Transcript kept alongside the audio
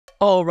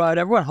Alright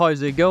everyone,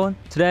 how's it going?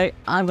 Today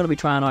I'm going to be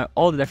trying out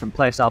all the different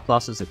playstyle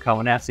pluses that come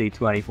in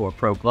FC24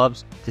 Pro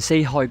clubs to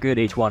see how good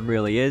each one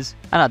really is,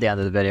 and at the end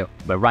of the video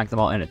we'll rank them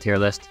all in a tier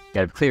list,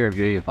 get a clear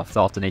review of my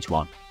thoughts on each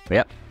one. But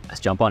yep, let's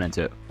jump on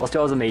into it. What's the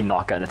odds of me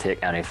not getting to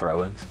take any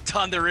throw-ins?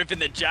 Done the rip in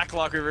the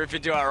jacklock, we rip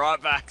into our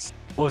right backs.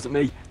 Was it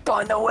me?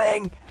 Down the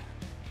wing!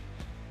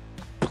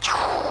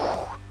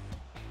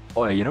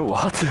 Oh, you know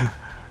what?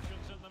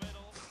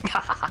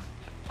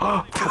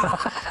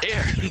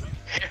 Here.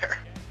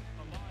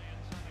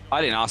 I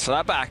didn't ask for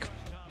that back.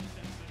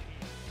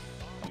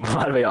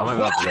 By the way, I'm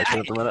about to listen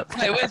at the minute.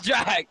 Hey, where's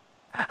Jack?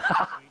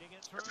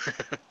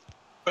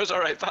 Where's our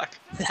right back?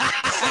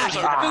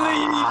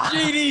 Clean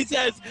sheet, he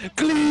says!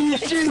 Clean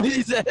sheet,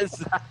 he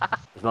says!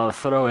 There's not a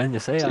throw-in, you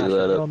see? I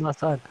on that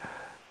side.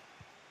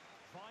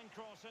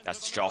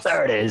 That's Joss.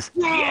 There it is!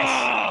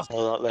 Yes!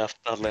 Oh, that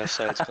left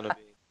side's gonna be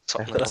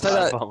something Don't else.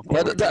 say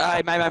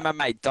that, hey,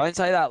 mate, don't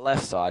say that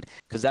left side,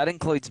 because that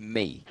includes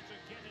me.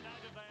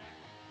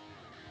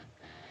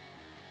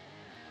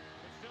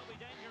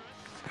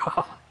 Oh,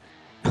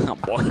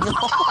 boy.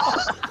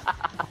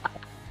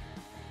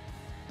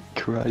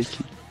 Karate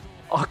kick.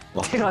 Oh,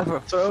 did I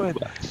throw in?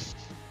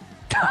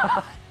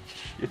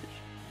 Shit.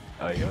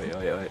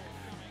 Oi.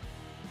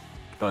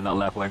 Go on that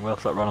left wing, Will.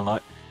 Start running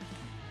out.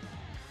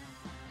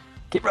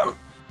 Keep running.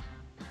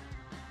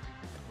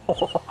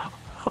 Oh,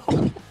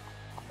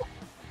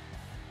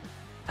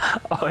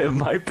 it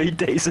might be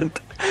decent.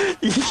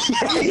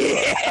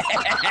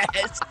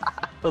 Yes!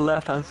 The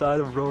left hand side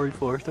of Rory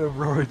Forster and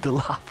Rory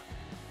Delap.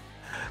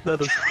 That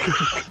is.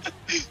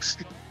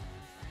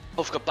 Oh,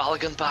 we've got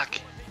Balogun back.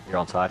 You're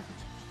on side.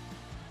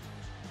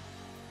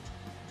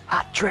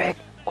 Hat trick!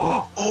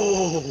 Oh!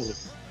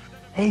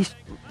 He's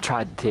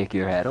tried to take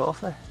your head off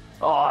there.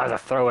 Oh, there's a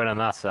throw in on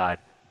that side.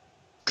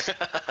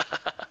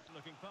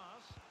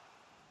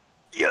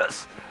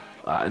 Yes!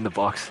 In the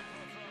box.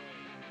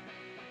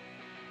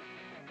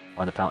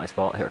 On the penalty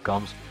spot, here it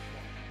comes.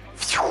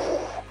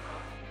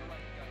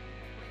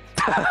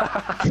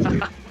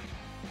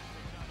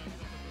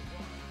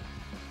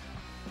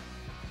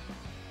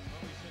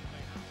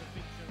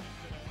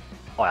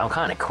 Oh, I'm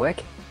kind of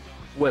quick.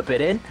 Whip it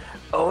in.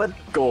 Oh, and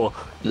goal.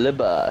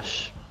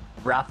 Libash.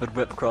 Rapid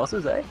whip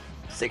crosses, eh?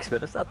 6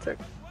 minutes that took.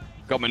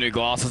 Got my new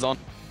glasses on.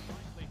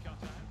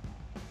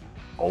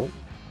 Oh.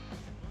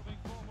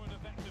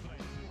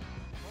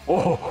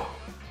 Oh.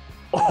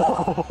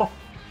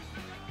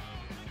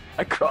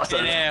 I crossed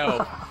it.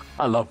 Ew.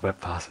 I love whip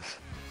passes.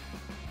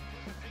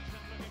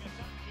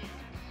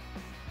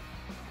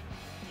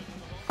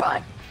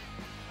 Bang.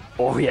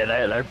 Oh yeah,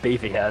 they're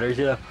beefy headers,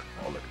 you know.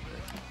 Oh, look at this.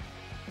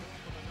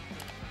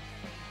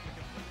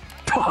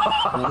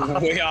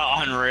 We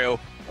are unreal.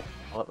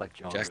 I look like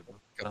John. Jack,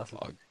 That's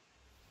like...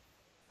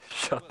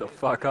 Shut the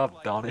fuck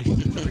up, Donnie.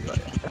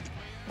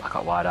 Back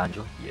up wide,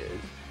 Angel. Yes.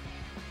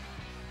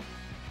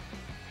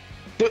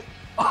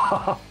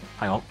 Oh,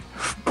 hang on.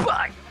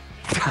 Bang!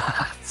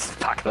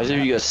 Imagine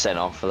if you got sent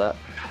off for that.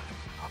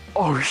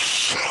 Oh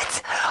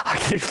shit! I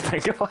didn't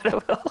think about it,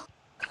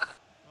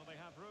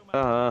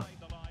 Will.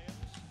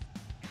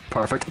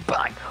 Perfect.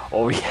 Bang!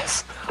 Oh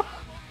yes!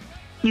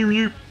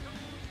 You.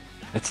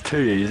 It's too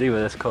easy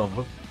with this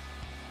combo.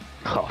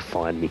 Oh,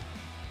 find me.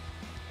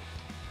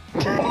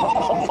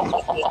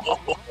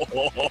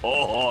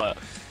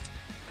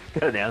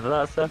 Get down to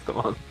that stuff, come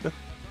on.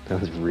 That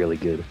was really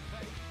good.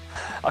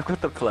 I've got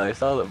the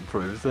playstyle that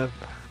improves them.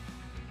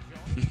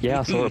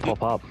 Yeah, I saw it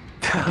pop up.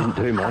 Didn't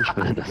do much,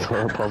 but I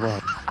saw it pop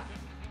up.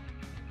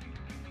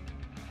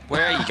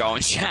 Where are you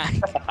going, Jack?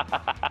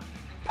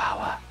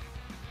 Power.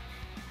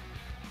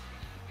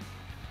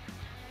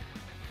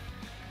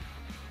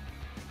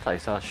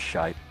 Playstyle's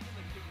shite.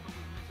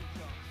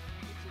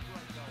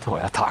 Oh,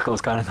 that tackle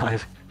was kind of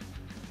nice.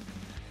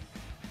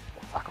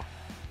 Tackle.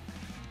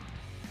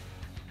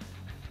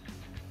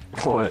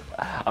 Oh,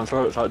 I'm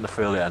starting to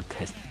feel the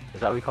anticipate.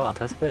 Is that what we call it?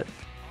 Anticipate?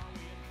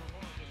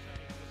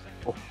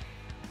 Oh.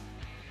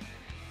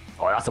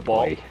 Oh, that's a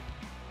ball.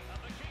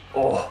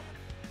 Oh.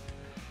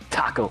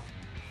 Tackle.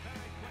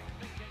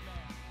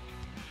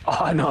 Oh,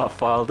 I know I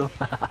fouled him.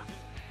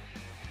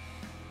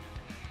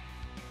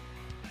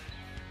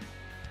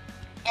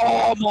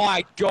 Oh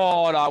my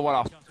god, I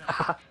wanna...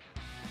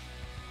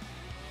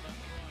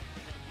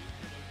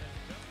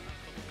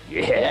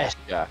 Yes,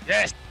 Jack.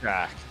 Yes,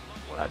 Jack.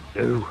 What I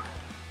do?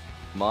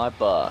 My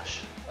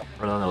bosh.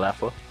 Run on the left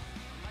foot.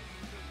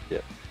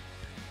 Yep.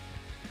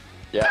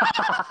 Yeah.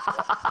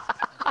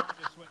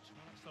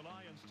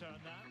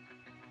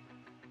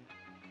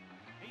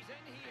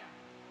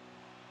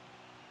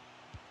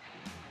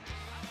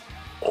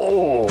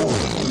 Oh,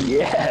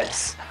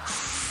 yes.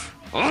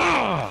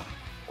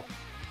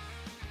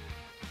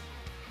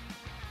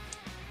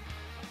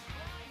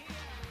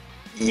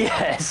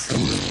 Yes.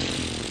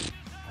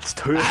 That's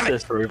 2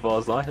 assists for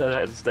balls now.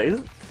 That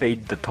doesn't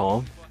feed the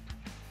Tom.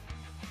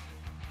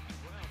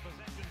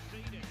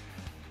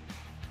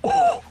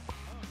 Oh.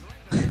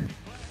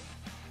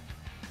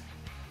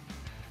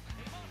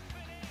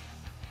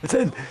 It's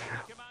in.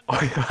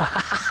 Oh,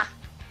 yeah.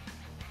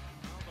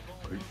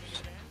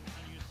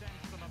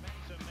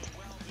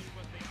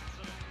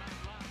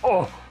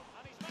 Oh,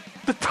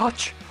 the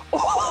touch.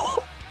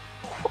 Oh,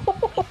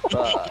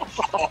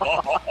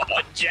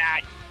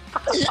 Jack!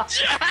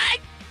 Jack!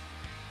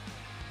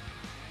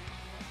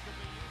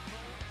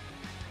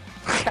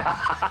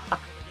 I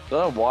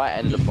don't know why it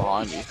ended up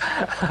behind you.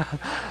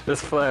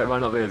 this player might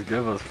not be as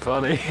good, but it's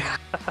funny.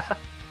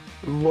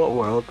 In what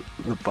world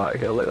does the back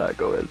heel like that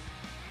go in?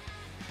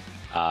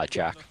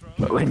 Jack.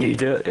 But when you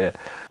do it, yeah.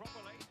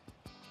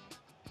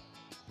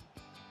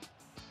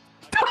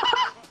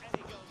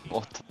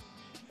 What?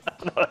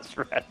 No, it's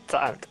red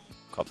timed.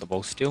 Got the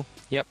ball still.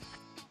 Yep.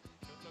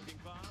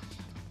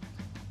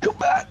 Come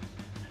back!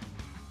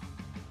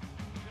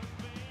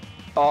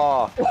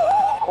 Oh!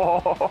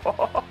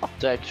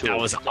 Sexual. That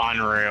was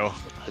unreal.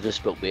 I just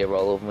spilled beer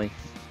all over me.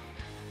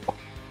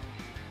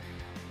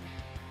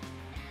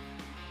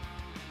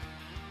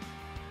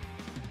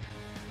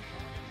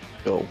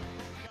 Go.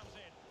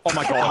 Oh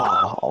my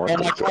god. Oh, Oh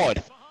my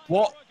god.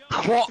 What?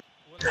 What?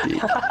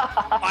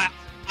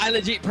 I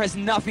legit pressed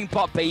nothing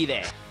but B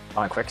there.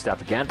 On a quick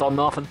step again, done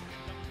nothing.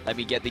 Let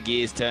me get the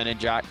gears turning,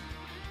 Jack.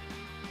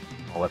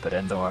 I'll whip it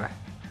in, don't worry.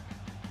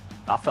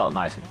 That felt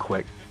nice and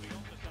quick.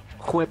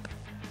 Whip.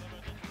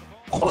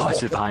 Oh,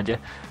 it's just behind you.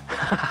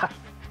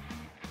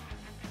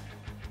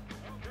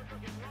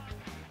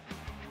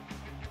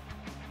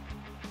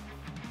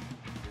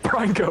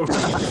 Franco!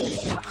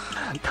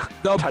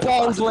 The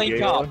balls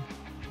link up.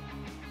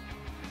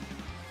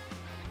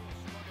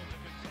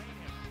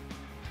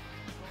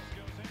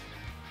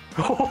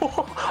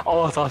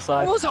 Oh, it's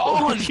offside. It was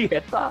Oh, on. did you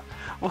hit that?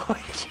 Oh,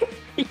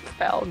 he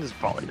fell and just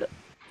volleyed it.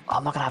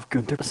 I'm not gonna have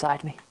Gunther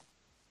beside me.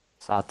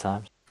 Sad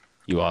times.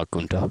 You are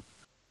Gunter.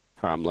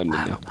 I'm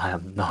limiting you. I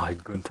am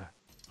not Gunther.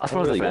 I I'm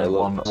suppose really if gonna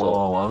one look,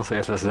 on one, see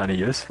if this is any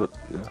use, but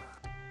yeah.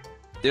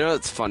 You know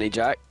what's funny,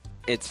 Jack?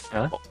 It's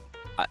Huh?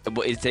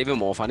 it's even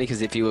more funny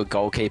because if you were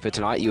goalkeeper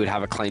tonight, you would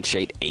have a clean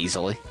sheet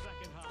easily.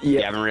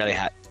 You haven't really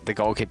had the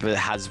goalkeeper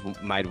has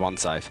made one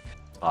save.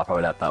 I'll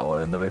probably let that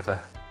one in, to be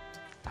fair.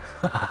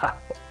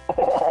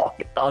 Oh,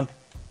 get done.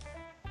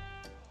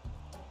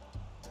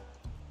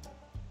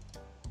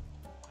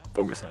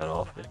 Focus head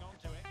off.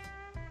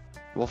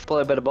 We'll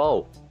play a bit of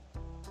ball.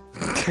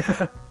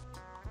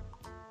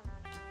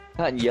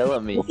 Can't yell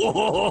at me. Can't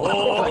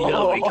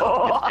yell at me.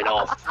 Get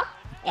off.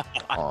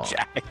 Oh.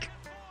 Jack.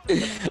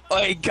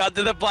 I cut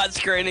to the flat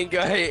screen and go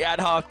at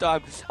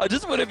halftime. I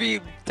just want to be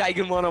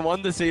taken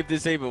one-on-one to see if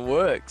this even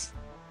works.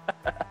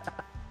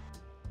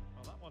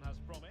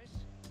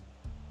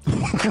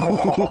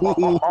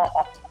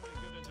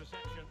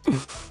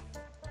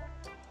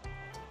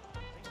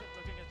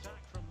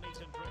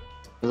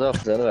 What's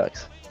off the other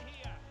X?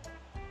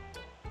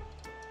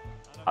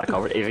 I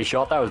covered. If he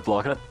shot that, I was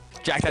blocking it.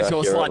 Jack, that's Jack,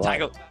 your you're slide right.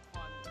 tackle.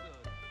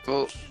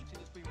 Oh.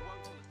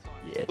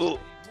 Yeah. Oh.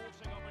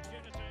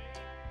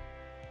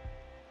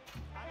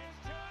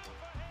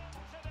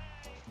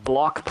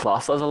 Block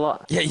plus does a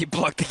lot. Yeah, you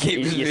blocked the You,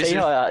 keeper's you see vision.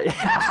 how I,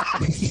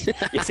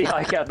 you see how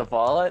I kept the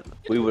ball out?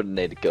 We wouldn't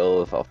need to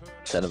go if our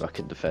centre back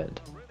can defend.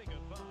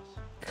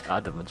 I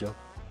did my job.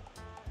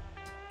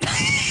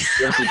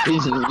 You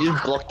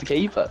just blocked the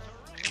keeper.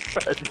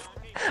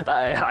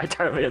 I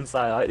turned me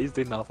inside out. He's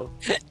doing nothing.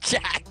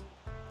 Jack.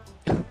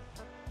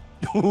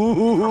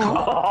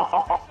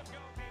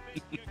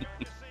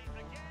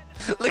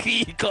 Look at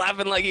you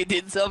clapping like you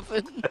did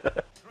something.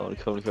 Oh,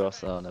 coming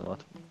across. Oh, never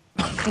mind.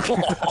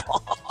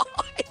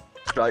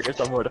 Striker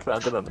somewhere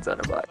defending than the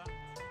centre back.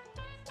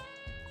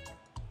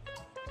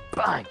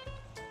 Bang!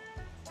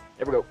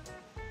 Here we go.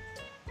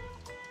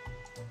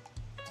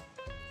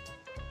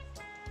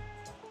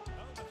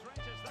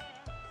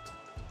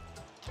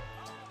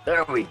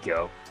 There we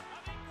go.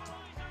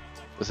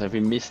 Because if we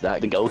missed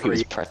that, the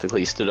goalkeeper's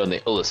practically stood on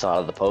the other side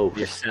of the post.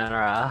 Your centre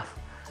half.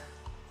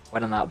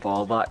 Winning that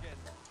ball back.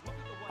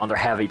 Under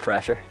heavy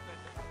pressure.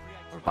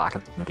 We're back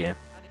in the game.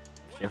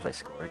 See if they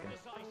score again.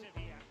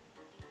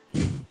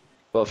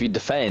 Well, if you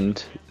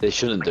defend, they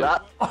shouldn't do.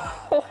 That.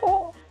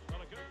 What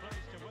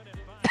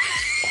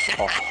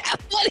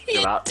are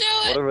you That.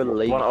 doing? What a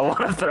relief. I want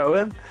to throw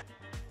in.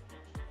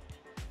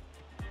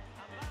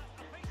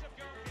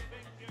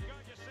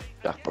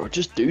 Jack, bro,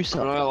 just do I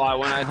something. don't know, like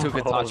when I took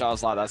a touch, I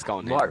was like, "That's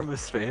going in." Mark him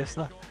his face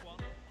now.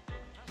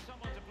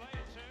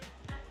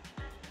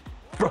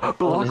 Bro,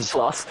 block his-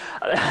 plus.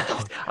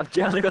 I've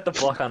generally got the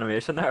block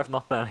animation there, if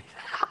not then.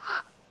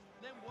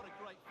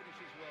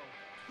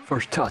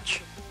 First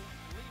touch.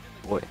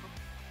 Boy.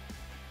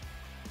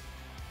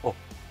 Oh.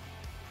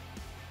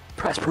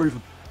 Press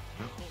proven.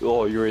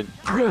 Oh, you're in.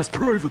 Press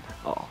proven.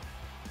 Oh.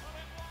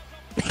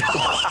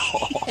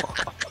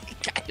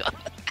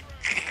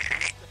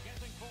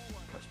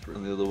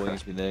 And the other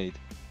wings we need.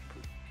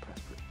 Press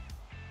proven.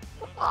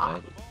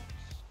 Right.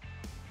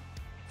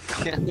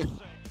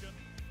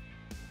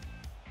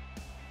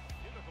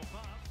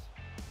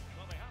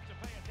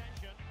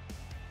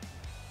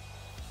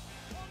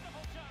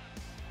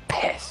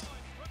 Piss.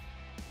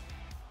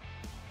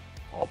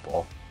 Oh,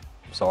 ball.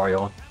 I'm sorry,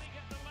 Owen.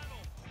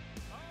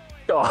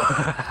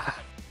 Oh.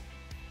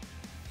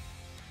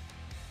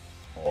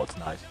 Oh, it's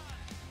nice.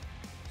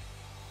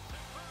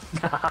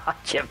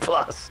 Chip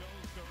plus.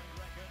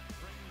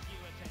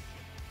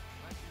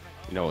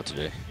 You know what to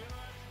do.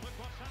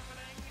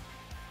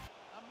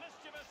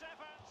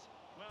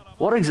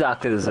 What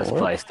exactly does this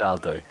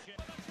playstyle do?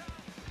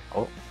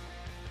 Oh.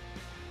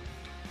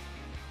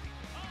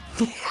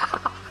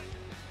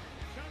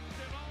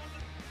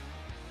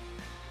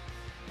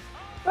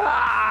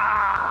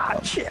 Ah!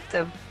 Chipped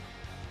him.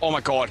 Oh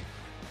my god.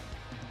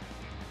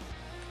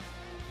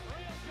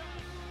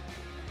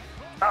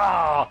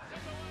 Oh!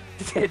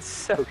 It's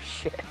so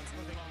shit.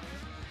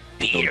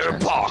 Peter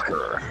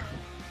Parker.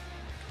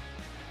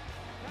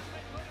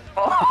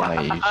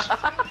 Nice.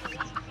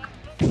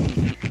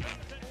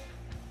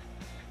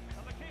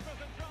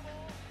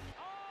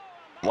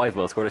 White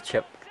will scored a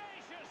chip.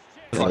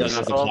 That's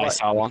the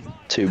playstyle one.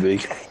 Too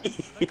big.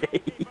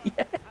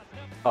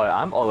 Oh,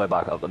 I'm all the way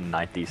back up to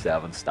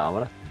 97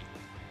 stamina.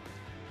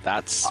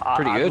 That's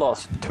pretty I good.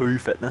 lost 2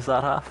 fitness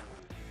that half.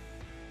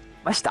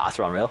 My stats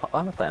are unreal.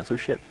 Why am I playing so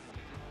shit?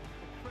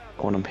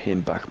 When I'm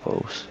hitting back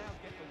post.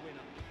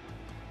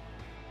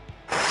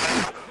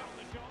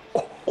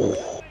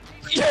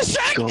 Yes,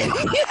 God.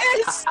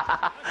 yes.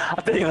 I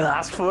didn't even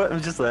ask for it. It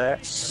was just there.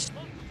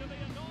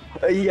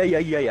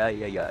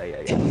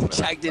 Yeah.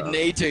 Jack didn't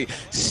need to.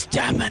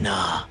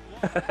 Stamina.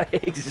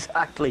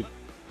 Exactly.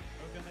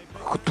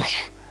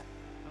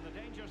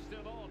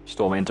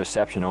 Stole my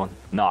interception on.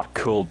 Not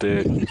cool,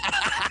 dude. And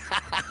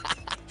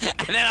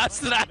then I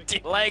snapped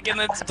your leg and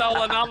then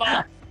stole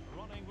another.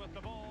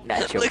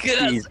 Nacho Look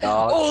at cheese, us.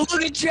 dog. Oh,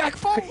 look at Jack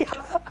fall.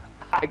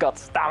 I got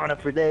stamina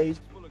for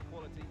days.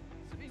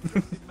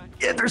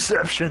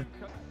 Interception.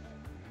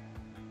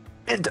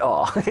 And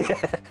oh.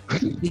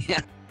 Yeah.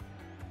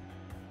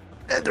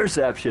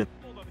 Interception.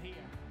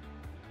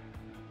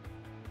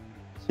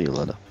 See you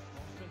later.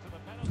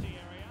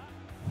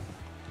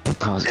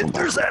 Oh, it's gone back.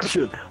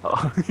 Interception.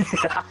 Oh,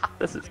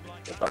 this is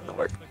not gonna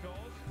work.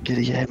 Get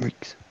it,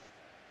 Henrik's.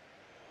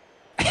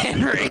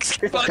 Henrik's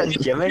fucking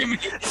Jimmy.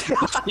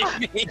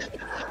 Jimmy.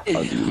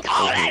 I'll do it.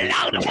 Oh, that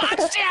loud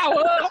watch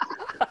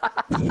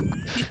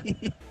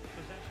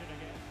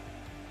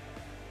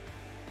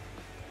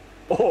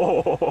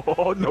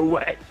Oh, no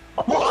way.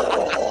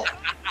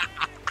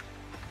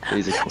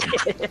 He's a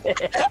queen.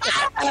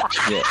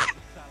 Yeah.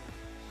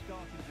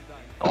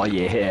 Oh,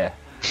 yeah.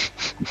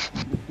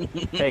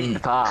 Ping the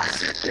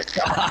pass.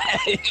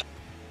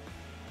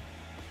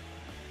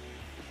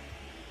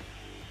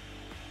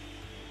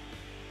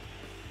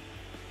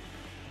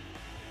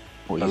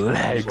 Oh, The he's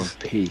legs. one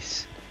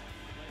piece.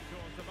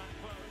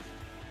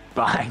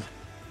 Bang.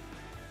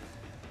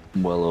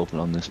 I'm well open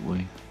on this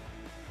wing.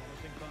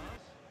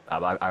 I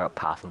got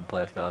passing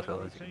playstyle,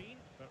 so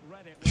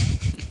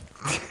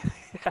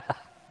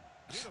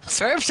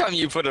So every time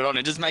you put it on,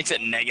 it just makes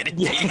it negative.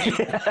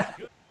 yeah.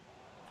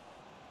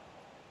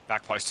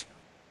 Back post.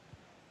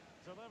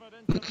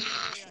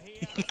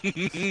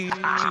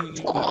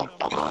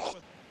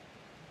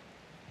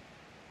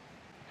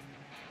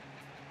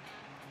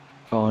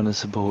 Trying to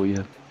support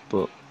you,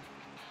 but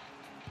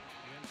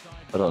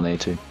I don't need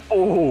to.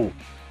 Oh.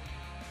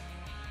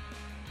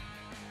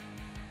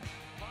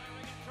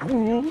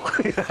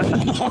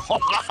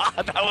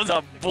 That was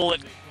a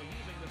bullet.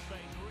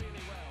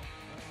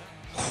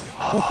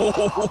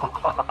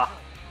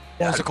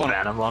 There's a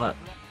venom on it.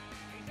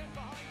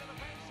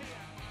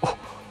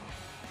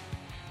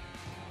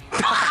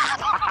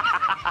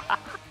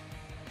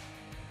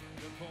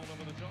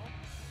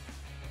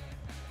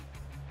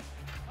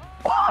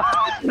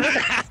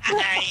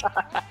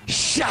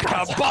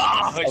 Shaka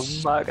bosh!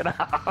 I'm not gonna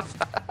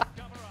have.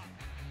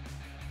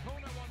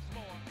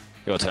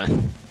 Your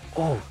turn.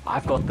 Oh,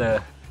 I've got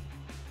the.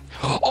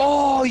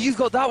 Oh, you've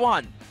got that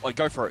one. Oh,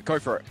 go for it. Go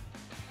for it.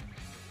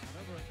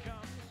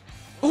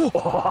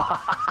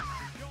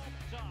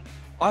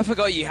 I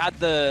forgot you had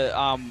the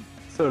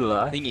So did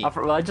I.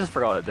 Thingy. I just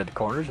forgot it did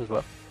corners as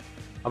well.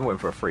 I'm going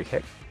for a free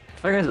kick.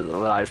 The thing is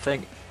that I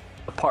think,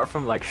 apart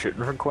from like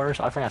shooting from corners,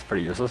 I think that's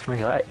pretty useless for me.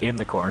 'Cause I aim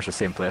the corners the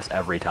same place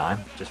every time,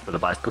 just for the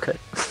bicycle kick.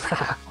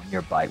 On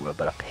your bike with a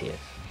bit of pace.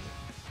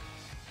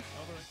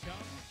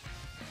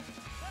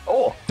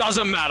 Oh,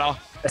 doesn't matter.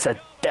 it's a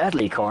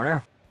deadly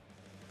corner.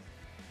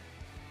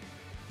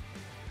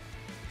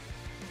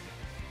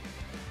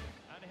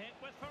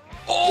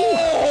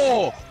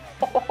 Oh!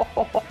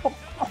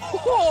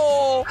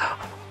 Oh!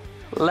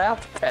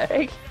 Left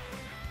peg.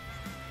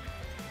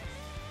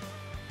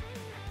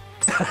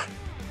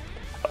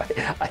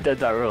 I did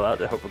that rule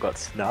out. I hope it got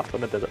snapped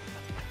when I did it.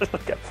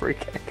 Like a free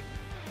kick.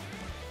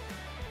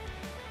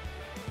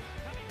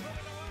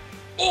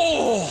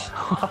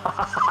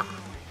 Oh!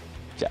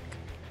 Jack.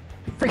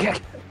 Free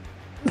kick.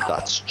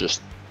 That's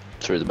just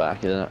through the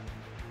back, isn't it?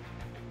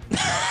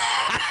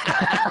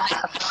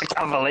 I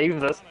can't believe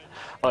this.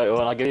 Alright,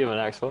 well, I'll give you the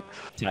next one.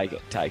 Take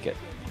it. Take it.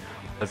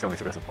 That's gonna be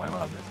so disappointing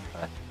when I'm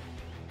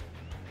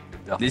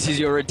this. This is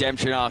your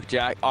redemption arc,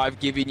 Jack. I've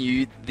given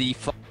you the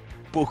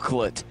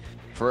booklet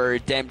for a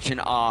redemption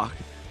arc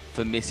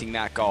for missing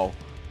that goal.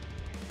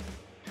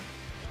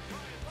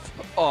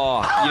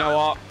 Oh, you know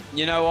what?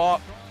 You know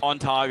what? On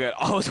target.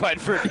 I was waiting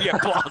for it to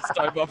get blasted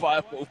over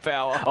by full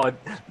power. Oh,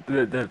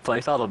 the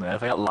playstyle on there, I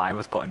think that line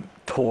was putting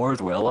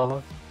towards Will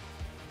almost.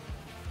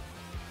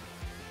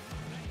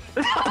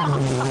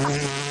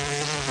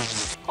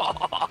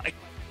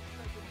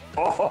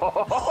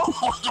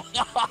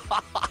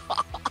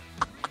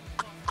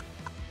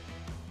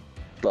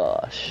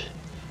 Gosh.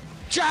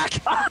 Jack!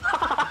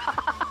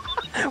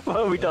 What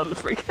have we done the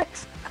free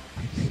kicks?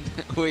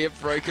 We have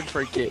broken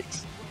free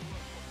kicks.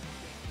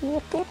 Oh!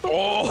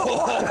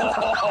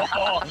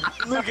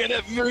 Look at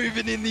it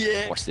moving in the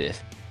air. Watch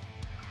this.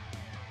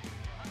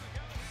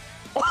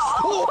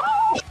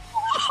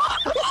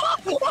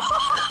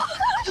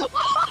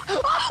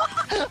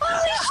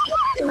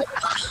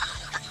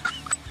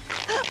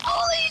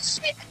 Holy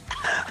shit!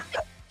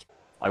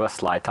 I got a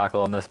slide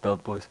tackle on this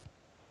build, boys.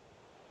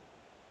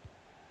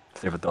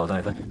 See if it does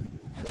anything.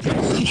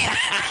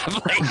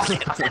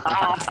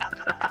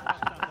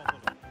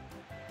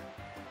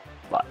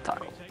 Slide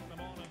tackle.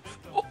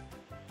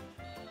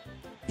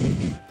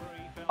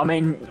 I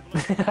mean...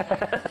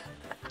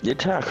 Your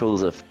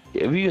tackles are...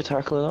 Have you got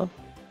tackling on?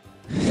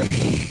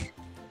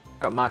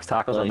 got max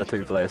tackles on the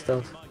 2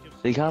 playstyles.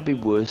 They can't be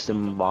worse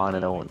than mine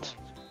and Owen's.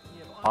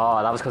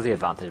 Oh, that was because the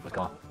advantage was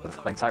gone.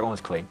 Like, second one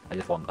was clean. I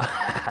just won.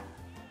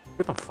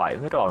 We've been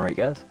fighting. Look at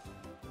Enriquez.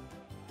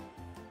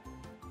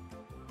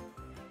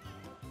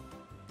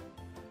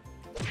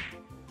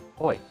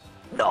 Oi.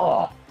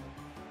 No!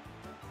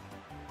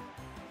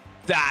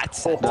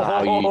 That's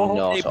No, you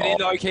not. keep it in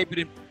though, keep it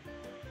in.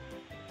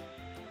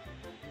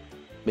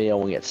 Me and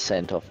Owen get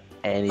sent off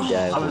any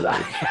day.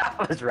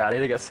 I was ready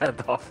to get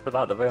sent off for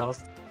that, to be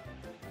honest.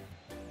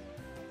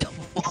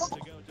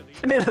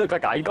 It made it look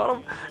like I got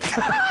him.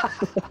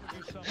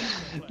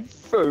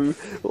 Bro,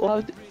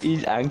 what?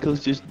 His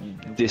ankles just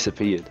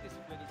disappeared.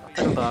 I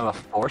don't have a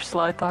forced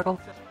slide tackle.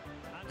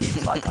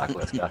 Slide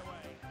tackle this guy.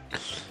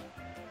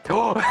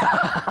 Oh!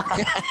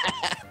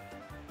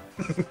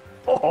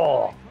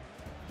 Oh!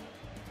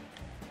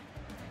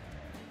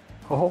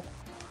 Oh!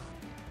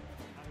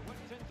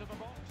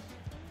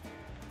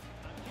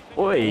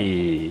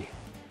 Oi!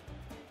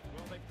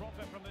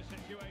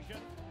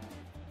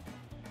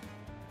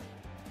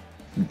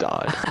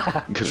 Died.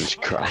 Because it's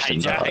crashed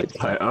and died.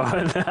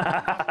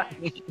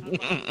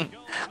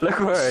 Look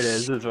where it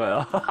is as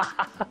well.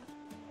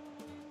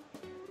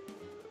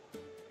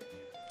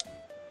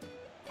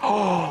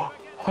 Oh!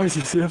 How did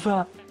you save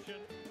that?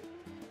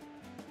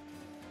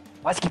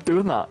 Why'd you keep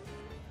doing that?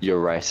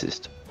 You're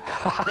racist.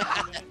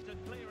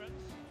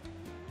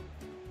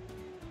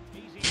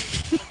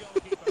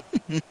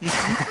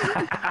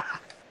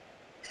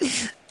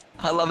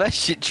 I love how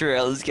shit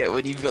trailers get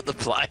when you've got the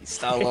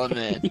playstyle on,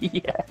 man.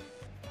 Yeah.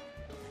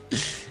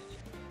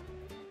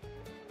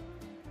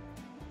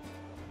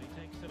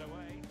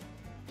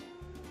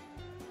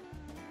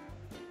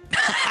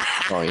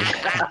 Oh yeah.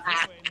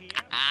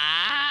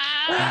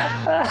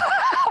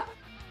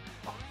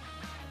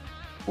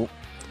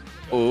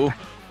 Oh.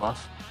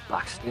 Last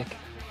black stick.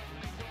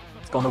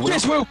 It's gone to win.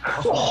 Yes, Will!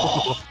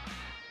 Oh.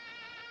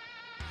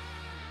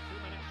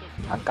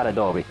 Ankara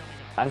Derby.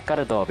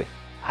 Ankara Derby.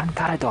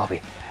 Ankara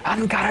Derby.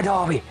 Ankara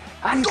Derby.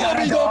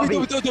 Ankara Derby.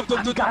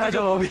 Ankara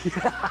Derby.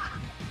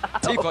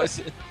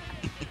 T-post.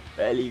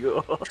 There you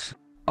go.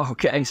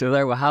 Okay, so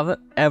there we have it.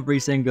 Every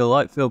single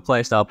Outfield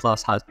Playstyle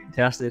Plus has been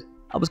tested.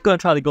 I was going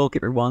to try the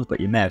goalkeeper ones, but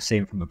you may have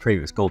seen from a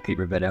previous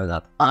goalkeeper video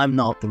that I'm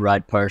not the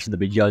right person to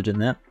be judging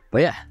them.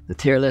 But yeah, the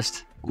tier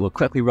list we'll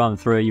quickly run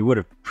through. You would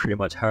have pretty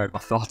much heard my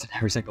thoughts on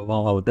every single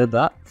one while we did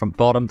that. From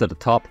bottom to the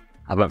top,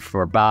 I went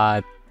for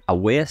bad, a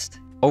waste,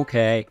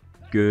 okay,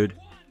 good,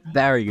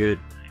 very good,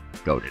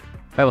 goated.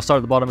 I will start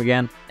at the bottom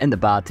again. In the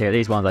bad tier,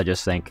 these ones I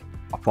just think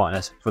are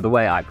pointless for the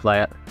way I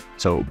play it.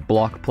 So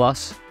block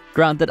plus.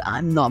 Granted,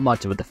 I'm not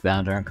much of a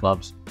defender in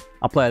clubs.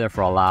 I'll play there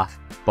for a laugh,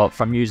 but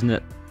from using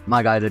it,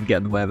 my guy didn't get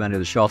in the way of any of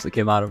the shots that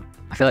came at him.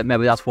 I feel like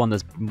maybe that's one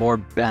that's more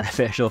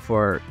beneficial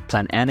for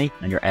playing any,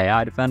 and your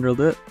AI defender will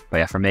do it. But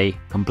yeah, for me,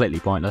 completely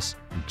pointless.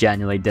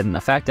 Genuinely didn't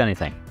affect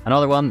anything.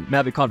 Another one,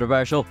 maybe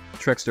controversial,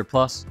 Trickster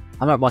Plus.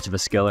 I'm not much of a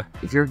skiller.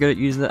 If you're good at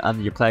using it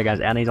and you play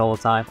against Ennies all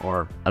the time,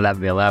 or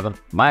 11v11,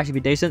 might actually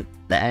be decent.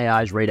 The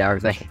AIs read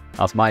everything.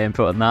 That's my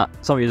input on that.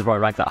 Some of you probably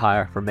rank that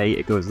higher. For me,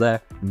 it goes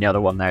there. And the other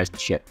one there is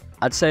shit.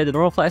 I'd say the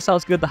normal playstyle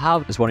is good to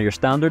have. It's one of your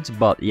standards,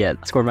 but yeah,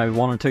 I scored maybe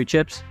 1 or 2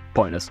 chips.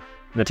 Pointless.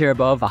 In the tier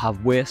above, I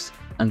have waste,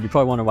 and you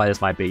probably wonder why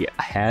this might be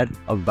ahead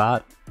of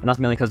that. And that's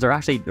mainly because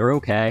they're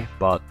okay,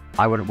 but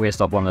I wouldn't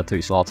waste up one of the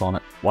 2 slots on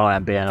it. One of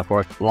them being, of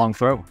course, long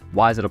throw.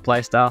 Why is it a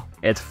playstyle?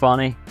 It's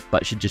funny,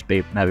 but it should just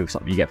be maybe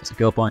something you get for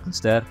skill points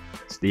instead.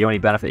 It's the only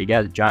benefit you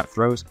get is giant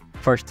throws.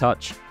 First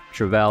touch,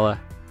 Trivella,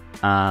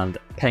 and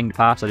pinged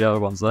pass are the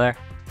other ones there.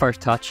 First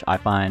touch, I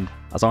find,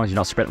 as long as you're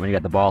not sprinting when you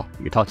get the ball,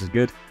 your touch is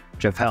good.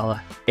 Trivella,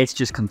 it's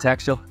just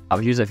contextual.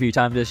 I've used it a few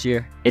times this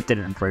year. It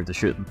didn't improve the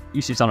shooting.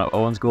 You see some of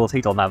Owen's goals,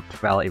 he doesn't have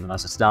Trivella even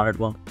as a standard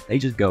one. They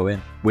just go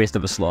in, waste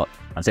of a slot,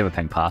 and same with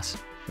ping pass.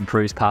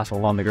 Improves pass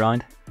along the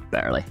ground?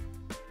 Barely.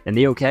 In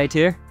the OK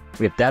tier,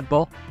 We have dead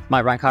ball.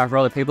 Might rank higher for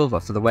other people,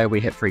 but for the way we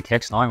hit free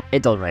kicks now,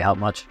 it doesn't really help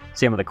much.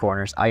 Same with the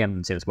corners. I am in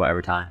the same spot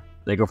every time.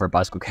 They go for a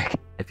bicycle kick.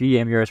 If you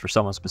aim yours for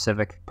someone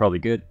specific, probably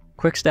good.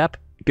 Quick step,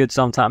 good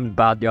sometimes,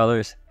 bad the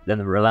others. Then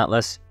the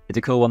relentless, it's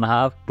a cool one to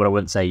have, but I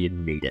wouldn't say you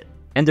need it.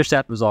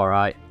 Intercept was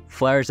alright.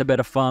 Flare's a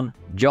bit of fun.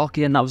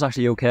 Jockeying, that was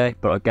actually okay,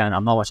 but again,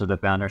 I'm not much of a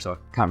defender, so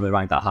I can't really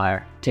rank that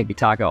higher.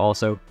 Tiki-taka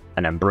also,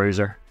 and then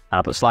bruiser. And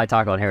I put slide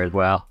tackle in here as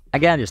well.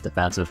 Again, just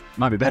defensive.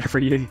 Might be better for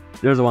you.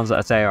 Those are the ones that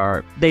I'd say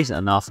are decent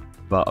enough,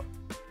 but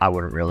I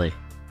wouldn't really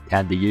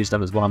tend to use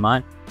them as one of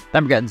mine.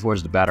 Then we're getting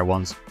towards the better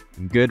ones.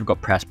 Good, we've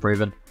got press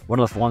proven. One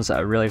of the ones that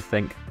I really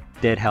think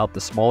did help the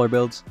smaller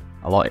builds.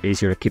 A lot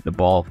easier to keep the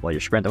ball while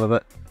you're sprinting with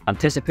it.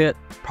 Anticipate,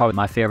 probably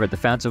my favorite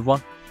defensive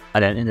one.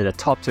 And then into the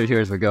top two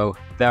tiers we go.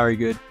 Very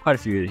good, quite a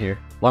few here.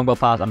 Long ball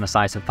pass and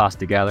decisive pass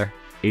together.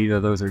 Either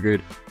of those are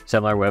good.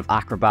 Similar with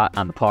Acrobat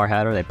and the power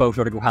header, they both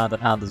sort of go hand in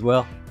hand as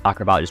well.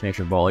 Acrobat just makes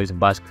your volleys and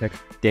bicycle kick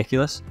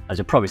ridiculous, as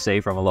you'll probably see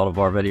from a lot of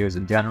our videos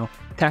in general.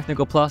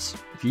 Technical plus,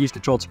 if you use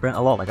controlled sprint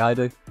a lot like I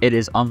do, it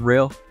is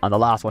unreal. And the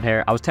last one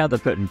here, I was tempted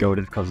to put in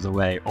goated because of the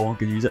way Owen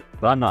can use it,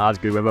 but I'm not as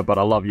good with it, but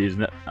I love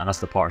using it, and that's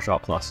the power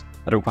shot plus.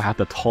 I don't quite have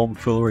the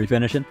tomfoolery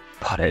finishing,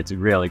 but it's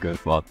really good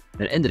fun.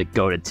 And into the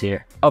goated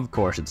tier, of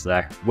course it's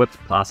there. Whipped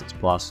classics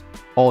plus.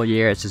 All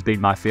year it's just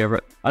been my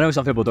favourite. I know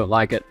some people don't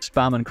like it,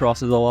 spamming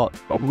crosses a lot,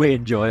 but we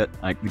enjoy it.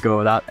 Like we go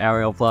with that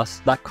aerial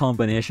plus. That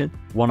combination,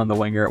 one on the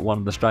winger, one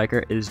on the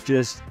striker, is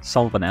just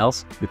something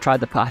else. We've tried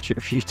to patch it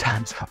a few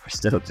times, but we're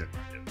still it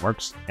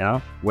works, you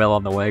know? Well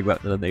on the way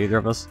than either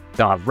of us.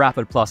 Don't have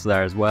rapid plus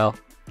there as well.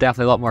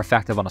 Definitely a lot more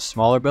effective on a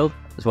smaller build,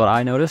 is what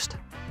I noticed.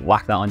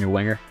 Whack that on your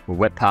winger, with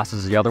whip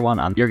passes the other one,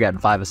 and you're getting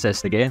 5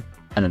 assists a game.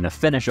 And then to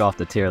finish off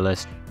the tier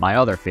list, my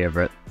other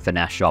favourite,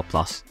 finesse shot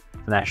plus.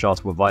 Finesse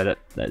shots without it,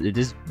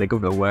 they go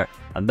nowhere.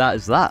 And that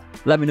is that.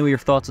 Let me know your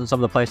thoughts on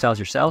some of the playstyles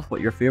yourself,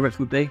 what your favourites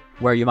would be,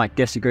 where you might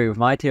disagree with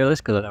my tier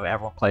list, because I know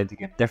everyone played the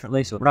game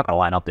differently, so we're not going to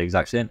line up the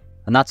exact same.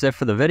 And that's it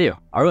for the video.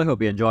 I really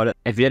hope you enjoyed it.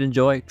 If you did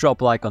enjoy,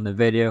 drop a like on the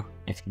video.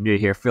 If you're new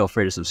here, feel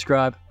free to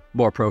subscribe.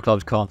 More Pro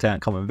Clubs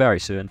content coming very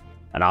soon.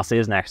 And I'll see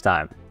you next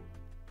time.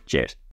 Cheers.